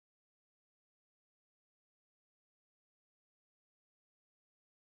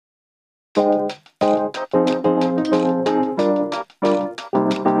Good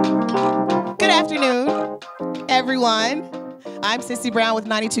afternoon, everyone. I'm Sissy Brown with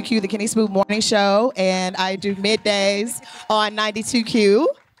 92Q, the Kenny Smooth Morning Show, and I do middays on 92Q.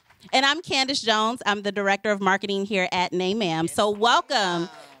 And I'm Candice Jones. I'm the Director of Marketing here at NMAAM. So welcome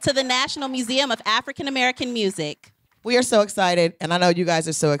to the National Museum of African American Music. We are so excited, and I know you guys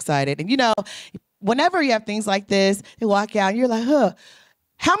are so excited. And you know, whenever you have things like this, you walk out and you're like, huh,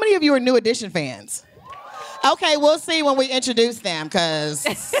 how many of you are New Edition fans? Okay, we'll see when we introduce them, because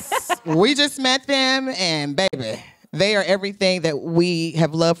we just met them, and baby, they are everything that we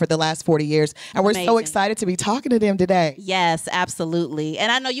have loved for the last 40 years. And we're so excited to be talking to them today. Yes, absolutely.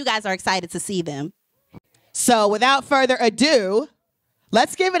 And I know you guys are excited to see them. So without further ado,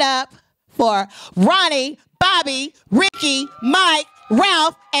 let's give it up for Ronnie, Bobby, Ricky, Mike,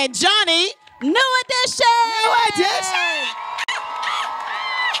 Ralph, and Johnny. New Edition! New Edition!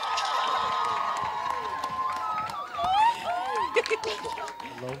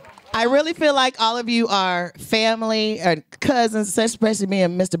 I really feel like all of you are family or cousins, especially me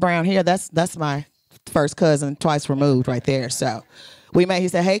and Mr. Brown here. That's my first cousin, twice removed right there. So we met, he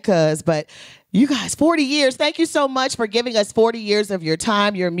said, hey, cuz, but you guys, 40 years. Thank you so much for giving us 40 years of your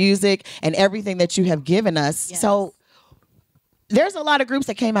time, your music, and everything that you have given us. Yes. So there's a lot of groups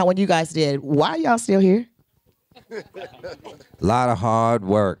that came out when you guys did. Why are y'all still here? A lot of hard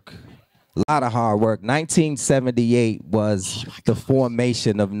work. A lot of hard work. 1978 was the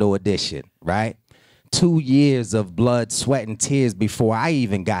formation of New Edition, right? 2 years of blood, sweat, and tears before I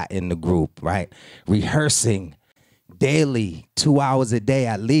even got in the group, right? Rehearsing daily, 2 hours a day,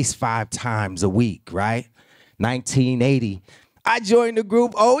 at least 5 times a week, right? 1980, I joined the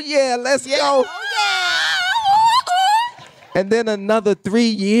group. Oh, yeah, let's go. Oh, yeah. And then another 3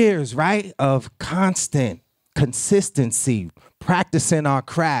 years, right, of constant consistency, practicing our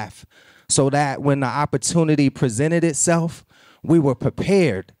craft, so that when the opportunity presented itself, we were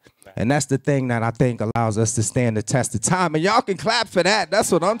prepared. And that's the thing that I think allows us to stand the test of time. And y'all can clap for that. That's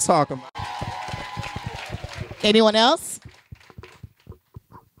what I'm talking about. Anyone else?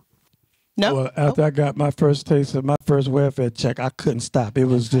 No? Well, after I got my first taste of my first welfare check, I couldn't stop. It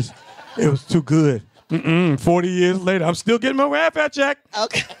was just, it was too good. 40 years later, I'm still getting my welfare check.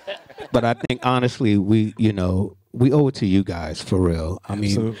 Okay. But I think, honestly, we owe it to you guys, for real. I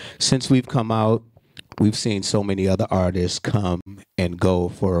mean, since we've come out, we've seen so many other artists come and go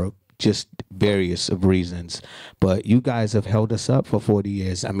for just various of reasons. But you guys have held us up for 40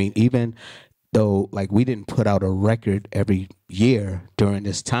 years. I mean, even though, like, we didn't put out a record every year during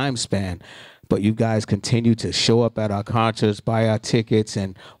this time span, but you guys continue to show up at our concerts, buy our tickets,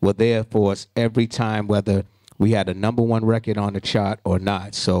 and were there for us every time, whether we had a #1 record on the chart or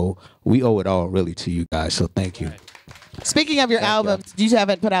not. So we owe it all really to you guys. So thank you. Speaking of your albums, you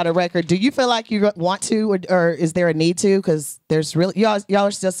haven't put out a record. Do you feel like you want to, or is there a need to? Because there's really, y'all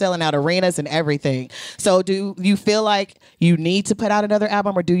are still selling out arenas and everything. So do you feel like you need to put out another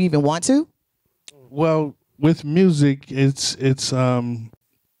album, or do you even want to? Well, with music, it's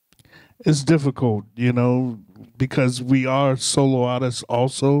difficult, you know, because we are solo artists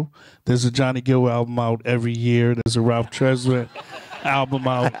also. There's a Johnny Gill album out every year. There's a Ralph Tresvant album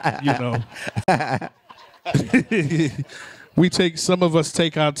out, you know. Some of us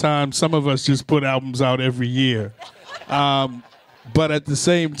take our time. Some of us just put albums out every year. But at the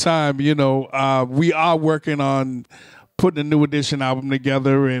same time, you know, we are working on putting a New Edition album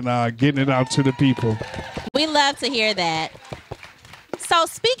together and getting it out to the people. We love to hear that. So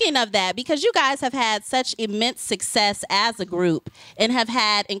speaking of that, because you guys have had such immense success as a group and have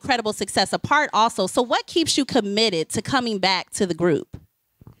had incredible success apart also, so what keeps you committed to coming back to the group?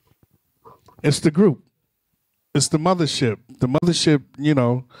 It's the group. It's the mothership. The mothership, you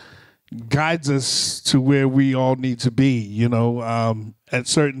know, guides us to where we all need to be, you know. At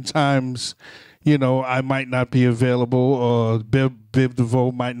certain times, you know, I might not be available, or Biv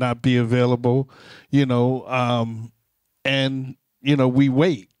DeVoe might not be available, you know, and you know, we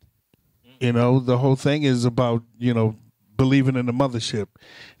wait. You know, the whole thing is about, you know, believing in the mothership.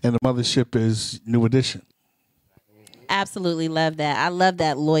 And the mothership is New Edition. Absolutely love that. I love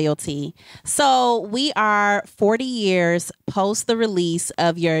that loyalty. So we are 40 years post the release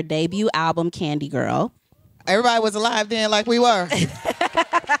of your debut album, Candy Girl. Everybody was alive then like we were.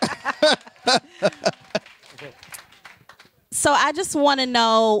 So I just want to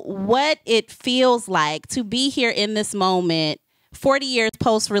know what it feels like to be here in this moment 40 years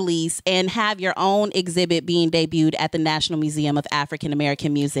post-release and have your own exhibit being debuted at the National Museum of African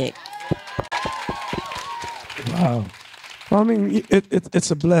American Music. Wow. Well, I mean,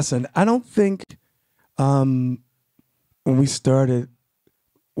 it's a blessing. I don't think when we started,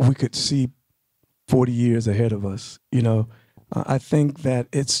 we could see 40 years ahead of us. You know, I think that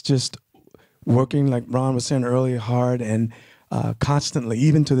it's just working, like Ron was saying earlier, hard and constantly,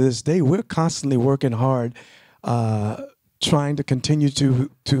 even to this day, we're constantly working hard, trying to continue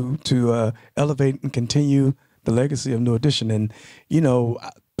to elevate and continue the legacy of New Edition. And, you know,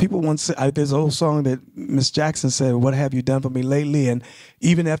 people once said, there's an old song that Miss Jackson said, "What have you done for me lately?" And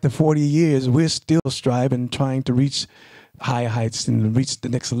even after 40 years, we're still striving, trying to reach higher heights and reach the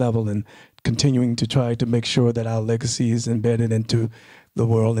next level, and continuing to try to make sure that our legacy is embedded into the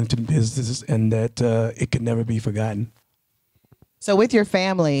world, into the business, and that it can never be forgotten. So with your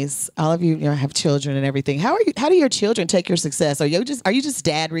families, all of you, have children and everything. How do your children take your success? Are you just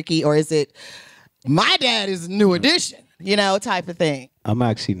Dad Ricky, or is it my dad is New Edition, type of thing? I'm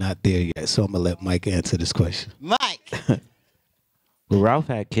actually not there yet, so I'm gonna let Mike answer this question. Mike. Well, Ralph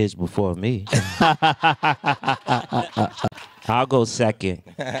had kids before me. I'll go second.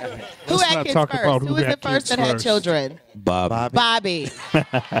 Who had kids first? Who was the first that had children? Bobby.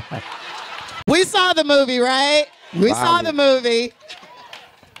 We saw the movie, right? We saw the movie.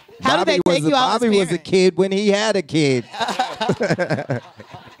 How did they take you out? Bobby was a kid when he had a kid.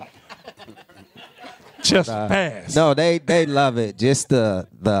 Just fast. No, they love it. Just the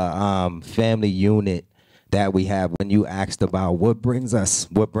family unit that we have. When you asked about what brings us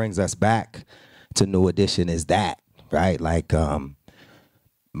back to New Edition, is that, right? Like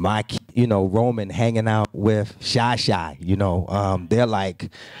Mike, Roman hanging out with Shy. They're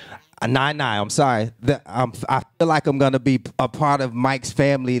like, Nine. I'm sorry. I feel like I'm gonna be a part of Mike's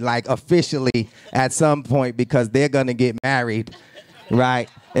family, like officially at some point, because they're gonna get married, right?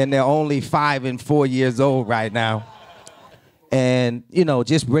 And they're only 5 and 4 years old right now. And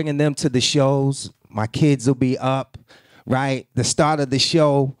just bringing them to the shows. My kids will be up, right? The start of the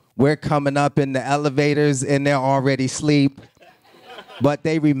show, we're coming up in the elevators and they're already asleep. But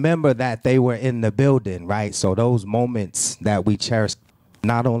they remember that they were in the building, right? So those moments that we cherish,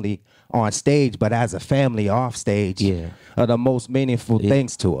 not only on stage, but as a family off stage, are the most meaningful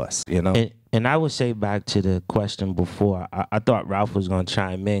things to us, And I would say, back to the question before, I thought Ralph was going to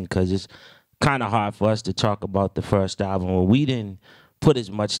chime in, because it's kind of hard for us to talk about the first album when we didn't put as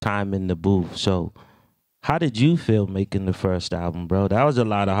much time in the booth. So how did you feel making the first album, bro? That was a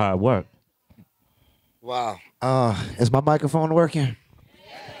lot of hard work. Wow. Is my microphone working?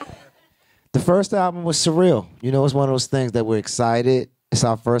 The first album was surreal. It's one of those things that we're excited. It's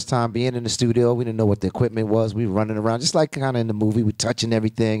our first time being in the studio. We didn't know what the equipment was. We were running around just like kind of in the movie. We're touching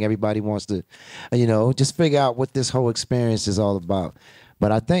everything. Everybody wants to, just figure out what this whole experience is all about.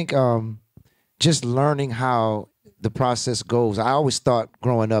 But I think just learning how the process goes. I always thought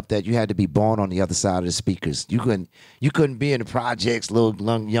growing up that you had to be born on the other side of the speakers. You couldn't be in the projects, little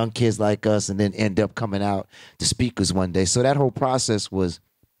young kids like us, and then end up coming out the speakers one day. So that whole process was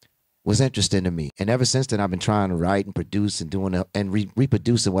interesting to me. And ever since then, I've been trying to write and produce and doing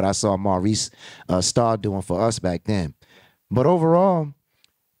reproducing what I saw Maurice Starr doing for us back then. But overall,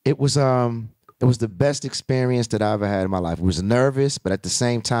 it was the best experience that I ever had in my life. I was nervous, but at the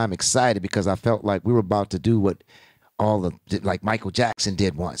same time excited, because I felt like we were about to do what like Michael Jackson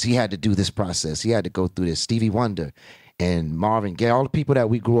did once. He had to do this process. He had to go through this. Stevie Wonder and Marvin Gaye, all the people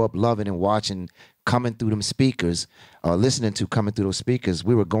that we grew up loving and watching coming through them speakers, listening to coming through those speakers,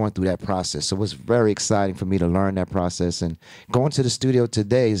 we were going through that process. So it was very exciting for me to learn that process. And going to the studio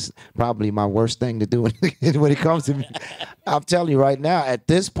today is probably my worst thing to do when it comes to me. I'm telling you right now, at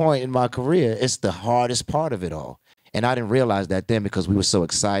this point in my career, it's the hardest part of it all. And I didn't realize that then, because we were so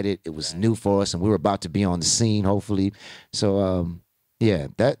excited. It was new for us, and we were about to be on the scene, hopefully. So,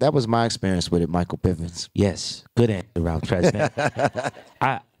 that was my experience with it, Michael Pivens. Yes, good answer, Ralph Tresvant.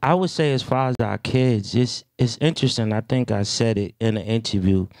 I would say, as far as our kids, it's interesting. I think I said it in an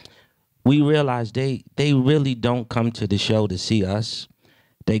interview. We realize they really don't come to the show to see us.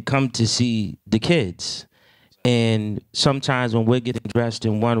 They come to see the kids. And sometimes when we're getting dressed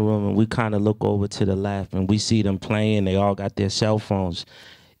in one room and we kind of look over to the left and we see them playing, they all got their cell phones,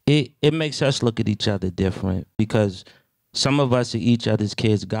 it makes us look at each other different, because some of us are each other's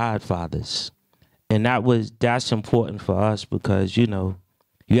kids' godfathers. And that's important for us, because,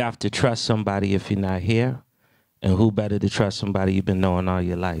 you have to trust somebody if you're not here. And who better to trust somebody you've been knowing all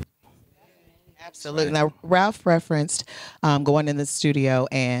your life? Absolutely. Now, Ralph referenced going in the studio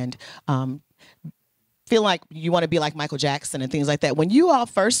and feel like you want to be like Michael Jackson and things like that. When you all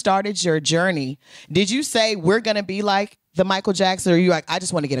first started your journey, did you say, we're going to be like the Michael Jackson, or are you like, I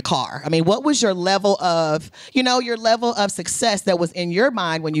just want to get a car? I mean, what was your level of, your level of success that was in your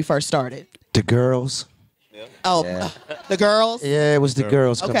mind when you first started? The girls. Oh, the girls. Yeah, it was the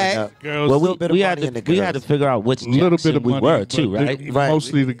girls coming Okay. up. Girls. Well, little bit of we money in the we had to girls. figure out which A little Jackson bit of we money, were but too, right?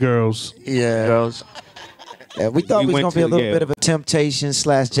 Mostly the girls. Yeah. Girls. Yeah, we thought We we was went gonna be a to- little yeah. bit of a Temptation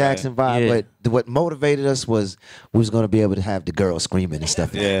 / Jackson vibe, Yeah. but what motivated us was we was gonna be able to have the girls screaming and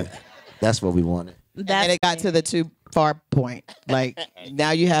stuff. Yeah. That's what we wanted. And it got to the too far point. Like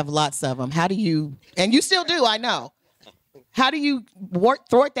now you have lots of them. How do you? And you still do. I know. How do you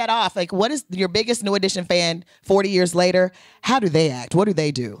thwart that off? Like, what is your biggest New Edition fan 40 years later? How do they act? What do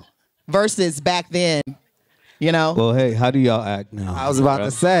they do? Versus back then, you know? Well, hey, how do y'all act now? I was about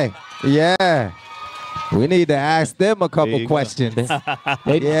to say, yeah. We need to ask them a couple you go. questions.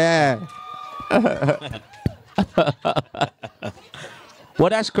 Yeah. Well,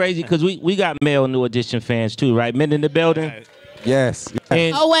 that's crazy because we got male New Edition fans too, right? Men in the building. Yes.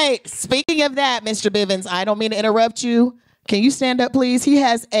 And Oh, wait. Speaking of that, Mr. Bivens, I don't mean to interrupt you. Can you stand up, please? He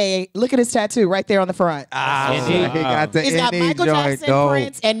has look at his tattoo right there on the front. He got the He's got NE Michael joint, Jackson, though.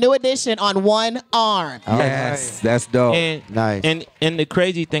 Prince, and New Edition on one arm. Yes, that's dope. Nice. And the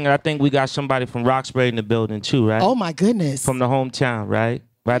crazy thing, I think we got somebody from Roxbury in the building too, right? Oh, my goodness. From the hometown, right?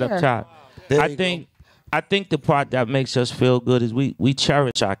 Right Sure. up top. There I you think the part that makes us feel good is we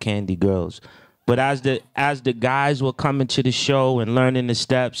cherish our Candy girls. But as the guys were coming to the show and learning the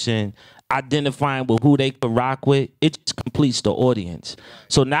steps and identifying with who they could rock with, it just completes the audience.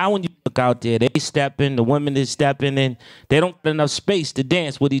 So now when you look out there, they stepping, the women is stepping, and they don't get enough space to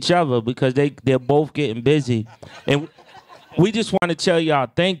dance with each other because they're both getting busy. And we just want to tell y'all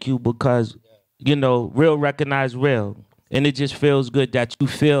thank you because, you know, real recognize real. And it just feels good that you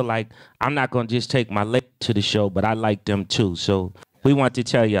feel like I'm not going to just take my lady to the show, but I like them too. So we want to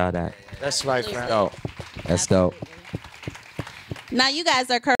tell y'all that. That's right, Frank. dope. That's dope. Now, you guys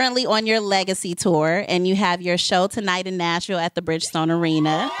are currently on your legacy tour, and you have your show tonight in Nashville at the Bridgestone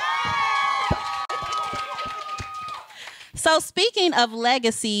Arena. So, speaking of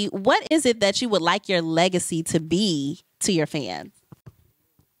legacy, what is it that you would like your legacy to be to your fans?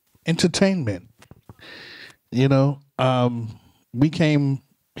 Entertainment. You know, we came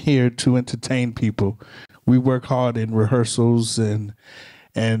here to entertain people. We work hard in rehearsals and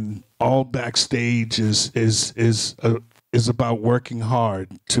all backstage is about working hard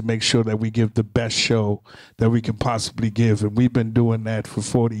to make sure that we give the best show that we can possibly give, and we've been doing that for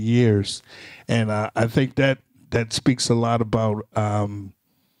 40 years, and I think that speaks a lot about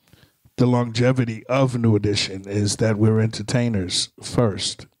the longevity of New Edition is that we're entertainers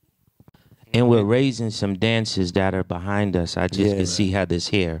first. And we're raising some dancers that are behind us. I just can see Heather's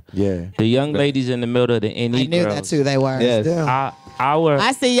hair. Yeah. The young ladies in the middle of the NE I knew girls. that's who they were. Yes.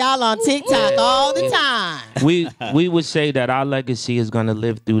 I see y'all on TikTok all the time. we would say that our legacy is going to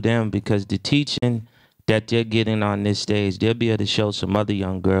live through them because the teaching that they're getting on this stage, they'll be able to show some other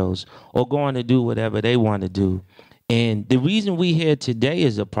young girls or going to do whatever they want to do. And the reason we here today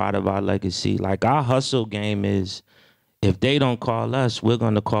is a part of our legacy. Like our hustle game is, if they don't call us, we're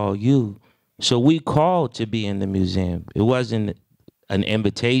going to call you. So we called to be in the museum. It wasn't an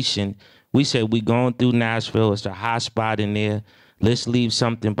invitation. We said we going through Nashville. It's a hot spot in there. Let's leave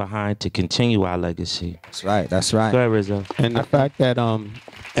something behind to continue our legacy. That's right. That's right. Go ahead, Rizzo. And the fact that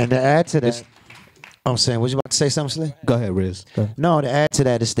And to add to that, I'm saying, was you about to say something, Slim? go ahead, Riz. Go ahead. No, to add to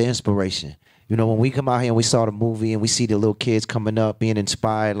that, it's the inspiration. You know, when we come out here and we saw the movie and we see the little kids coming up, being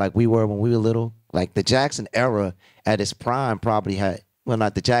inspired like we were when we were little, like the Jackson era at its prime probably had, well,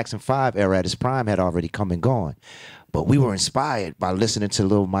 not the Jackson 5 era at its prime had already come and gone. But we were inspired by listening to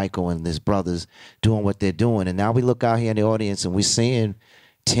little Michael and his brothers doing what they're doing. And now we look out here in the audience and we're seeing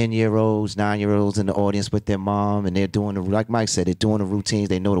 10-year-olds, 9-year-olds in the audience with their mom, and they're doing, like Mike said, they're doing the routines.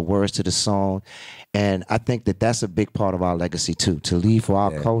 They know the words to the song. And I think that that's a big part of our legacy, too, to leave for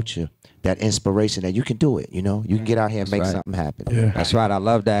our culture that inspiration that you can do it, you know? You can get out here and make something happen. Yeah. That's right. I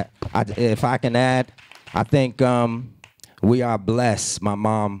love that. If I can add, I think we are blessed. My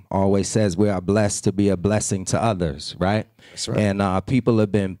mom always says we are blessed to be a blessing to others, right? That's right. And people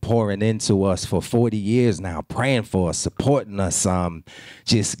have been pouring into us for 40 years now, praying for us, supporting us,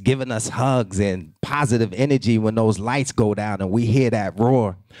 just giving us hugs and positive energy when those lights go down and we hear that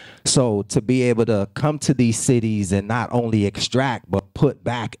roar. So to be able to come to these cities and not only extract, but put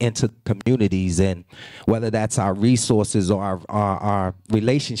back into communities, and whether that's our resources or our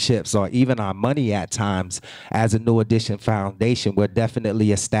relationships or even our money at times, as a New Edition Foundation, we're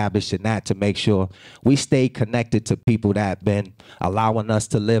definitely establishing that to make sure we stay connected to people that have been allowing us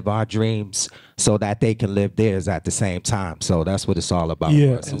to live our dreams so that they can live theirs at the same time. So that's what it's all about.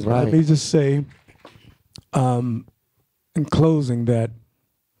 Yeah, for us. let me just say, in closing, that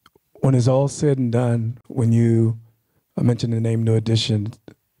when it's all said and done, when you mentioned the name New Edition,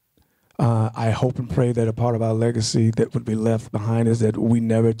 I hope and pray that a part of our legacy that would be left behind is that we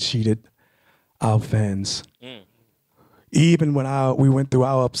never cheated our fans. Even when we went through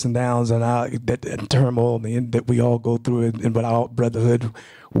our ups and downs and that turmoil that we all go through and with our brotherhood,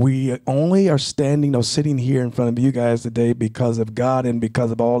 we only are standing or sitting here in front of you guys today because of God and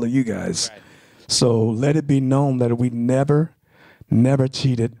because of all of you guys. Right. So let it be known that we never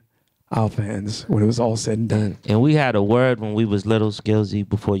cheated our fans when it was all said and done. And we had a word when we was little, Skillsy,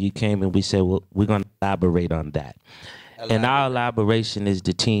 before you came, and we said, well, we're going to elaborate on that. And our elaboration is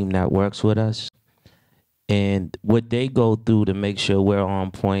the team that works with us and what they go through to make sure we're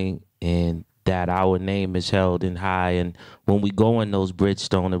on point and that our name is held in high. And when we go in those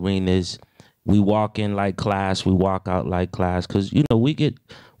Bridgestone arenas, we walk in like class, we walk out like class. Because, you know, we get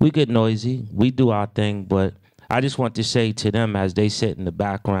noisy, we do our thing, but I just want to say to them as they sit in the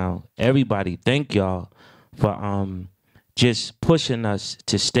background, everybody, thank y'all for just pushing us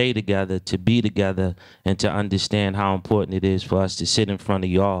to stay together, to be together, and to understand how important it is for us to sit in front of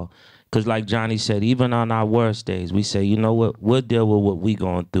y'all. Because like Johnny said, even on our worst days, we say, you know what, we'll deal with what we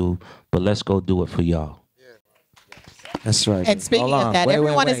going through, but let's go do it for y'all. That's right. And speaking of that,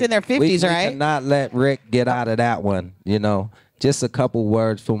 everyone is in their 50s, right? We cannot let Rick get out of that one, you know. Just a couple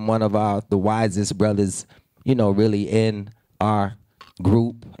words from one of the wisest brothers, you know, really in our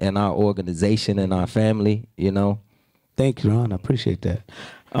group and our organization and our family, you know. Thank you, Ron. I appreciate that.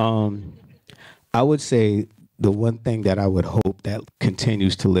 I would say the one thing that I would hope that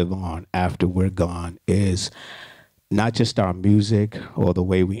continues to live on after we're gone is not just our music or the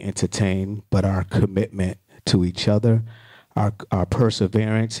way we entertain, but our commitment to each other, our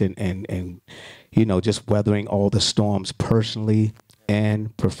perseverance and you know, just weathering all the storms personally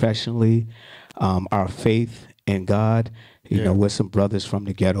and professionally, our faith in God. You know, we're some brothers from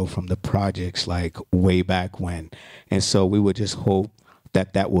the ghetto, from the projects, like way back when. And so we would just hope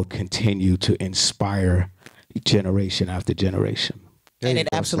that that will continue to inspire generation after generation. And it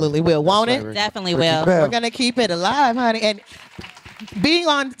absolutely will, won't it? Definitely will. We're going to keep it alive, honey. And being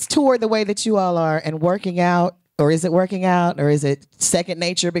on tour the way that you all are and working out, or is it working out, or is it second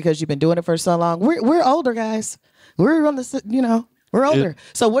nature because you've been doing it for so long? We're older, guys. We're on the, you know, we're older.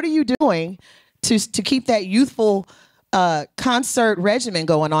 So what are you doing to keep that youthful concert regimen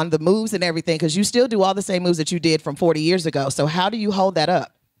going on, the moves and everything? Because you still do all the same moves that you did from 40 years ago. So how do you hold that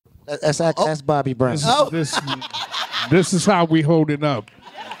up? That's Bobby Brown. This is how we hold it up.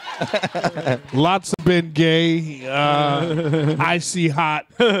 Lots of Ben Gay, icy hot,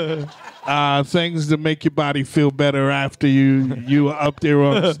 things to make your body feel better after you are up there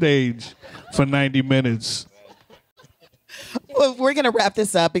on stage for 90 minutes. Well, we're going to wrap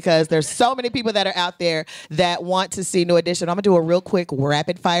this up because there's so many people that are out there that want to see New Edition. I'm going to do a real quick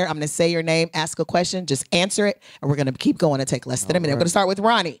rapid fire. I'm going to say your name, ask a question, just answer it, and we're going to keep going and take less than a minute. We're going to start with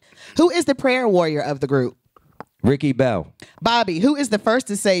Ronnie. Who is the prayer warrior of the group? Ricky Bell. Bobby, who is the first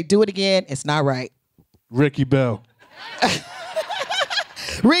to say, do it again, it's not right? Ricky Bell.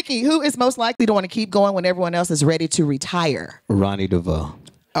 Ricky, who is most likely to want to keep going when everyone else is ready to retire? Ronnie DeVoe.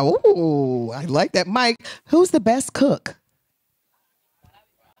 Oh, I like that. Mike, who's the best cook?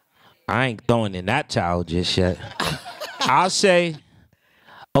 I ain't throwing in that towel just yet. I'll say,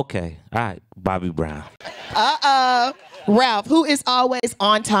 okay, all right, Bobby Brown. Ralph, who is always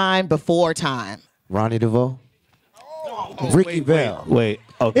on time before time? Ronnie DeVoe. Ricky Bell. Wait.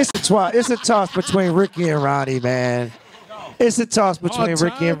 Okay. It's a toss between Ricky and Ronnie, man. It's a toss between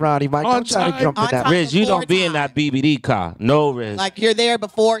Ricky and Ronnie. Mike, don't try to jump in that. Riz, you don't be in that BBD car. No, Riz. Like you're there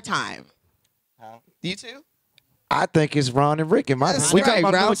before time. You too? I think it's Ron and Ricky. We talking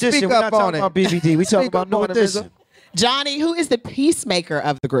about New Edition. We're not talking about BBD. We talking about New Edition. Johnny, who is the peacemaker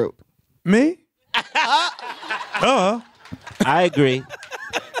of the group? Me? I agree.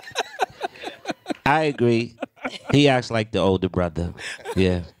 I agree. He acts like the older brother.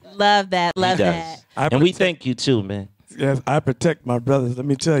 Yeah. Love that. Love that. And we thank you too, man. Yes, I protect my brothers. Let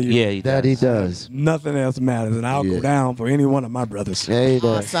me tell you. Yeah, he does. He does. Nothing else matters, and I'll go down for any one of my brothers. Yeah, he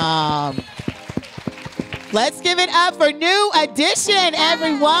does. Awesome. Let's give it up for New Edition,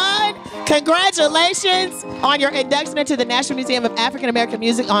 everyone. Congratulations on your induction into the National Museum of African American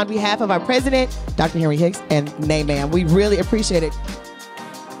Music on behalf of our president, Dr. Henry Hicks, and NMAAM. We really appreciate it.